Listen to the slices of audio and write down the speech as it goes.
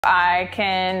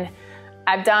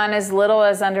I've done as little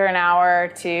as under an hour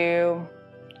to,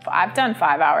 I've done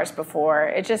 5 hours before.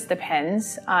 It just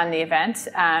depends on the event.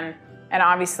 And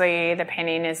obviously the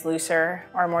painting is looser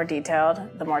or more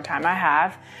detailed the more time I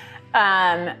have.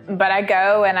 But I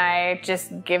go and I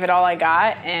just give it all I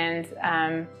got, and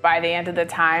by the end of the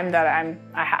time that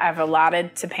I've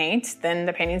allotted to paint, then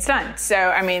the painting's done. So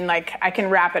I mean, like, I can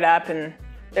wrap it up, and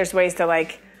there's ways to,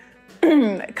 like,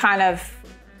 kind of,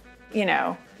 you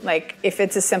know, like if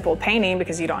it's a simple painting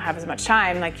because you don't have as much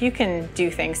time, like you can do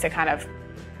things to kind of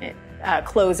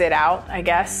close it out, I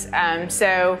guess.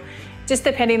 So just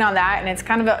depending on that, and it's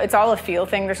kind of it's all a feel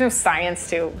thing. There's no science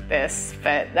to this,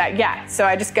 but yeah. So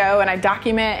I just go and I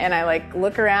document, and I like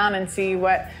look around and see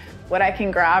what I can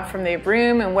grab from the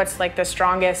room, and what's like the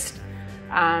strongest,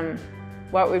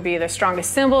 what would be the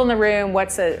strongest symbol in the room,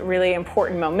 what's a really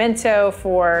important memento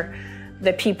for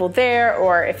the people there,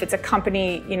 or if it's a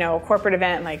company, you know, a corporate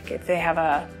event, like if they have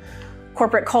a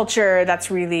corporate culture that's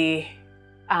really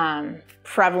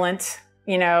prevalent,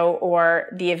 you know, or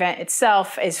the event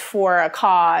itself is for a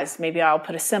cause. Maybe I'll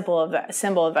put a symbol of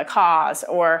the cause,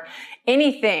 or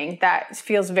anything that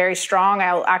feels very strong.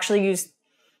 I'll actually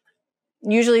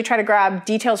usually try to grab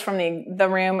details from the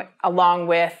room along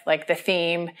with like the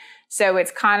theme. So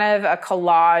it's kind of a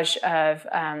collage of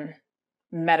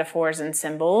metaphors and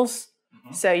symbols.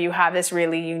 Mm-hmm. So you have this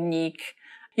really unique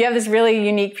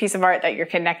piece of art that you're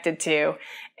connected to,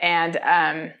 and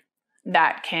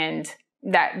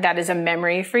that is a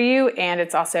memory for you, and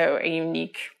it's also a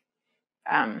unique,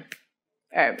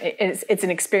 it's an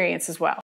experience as well.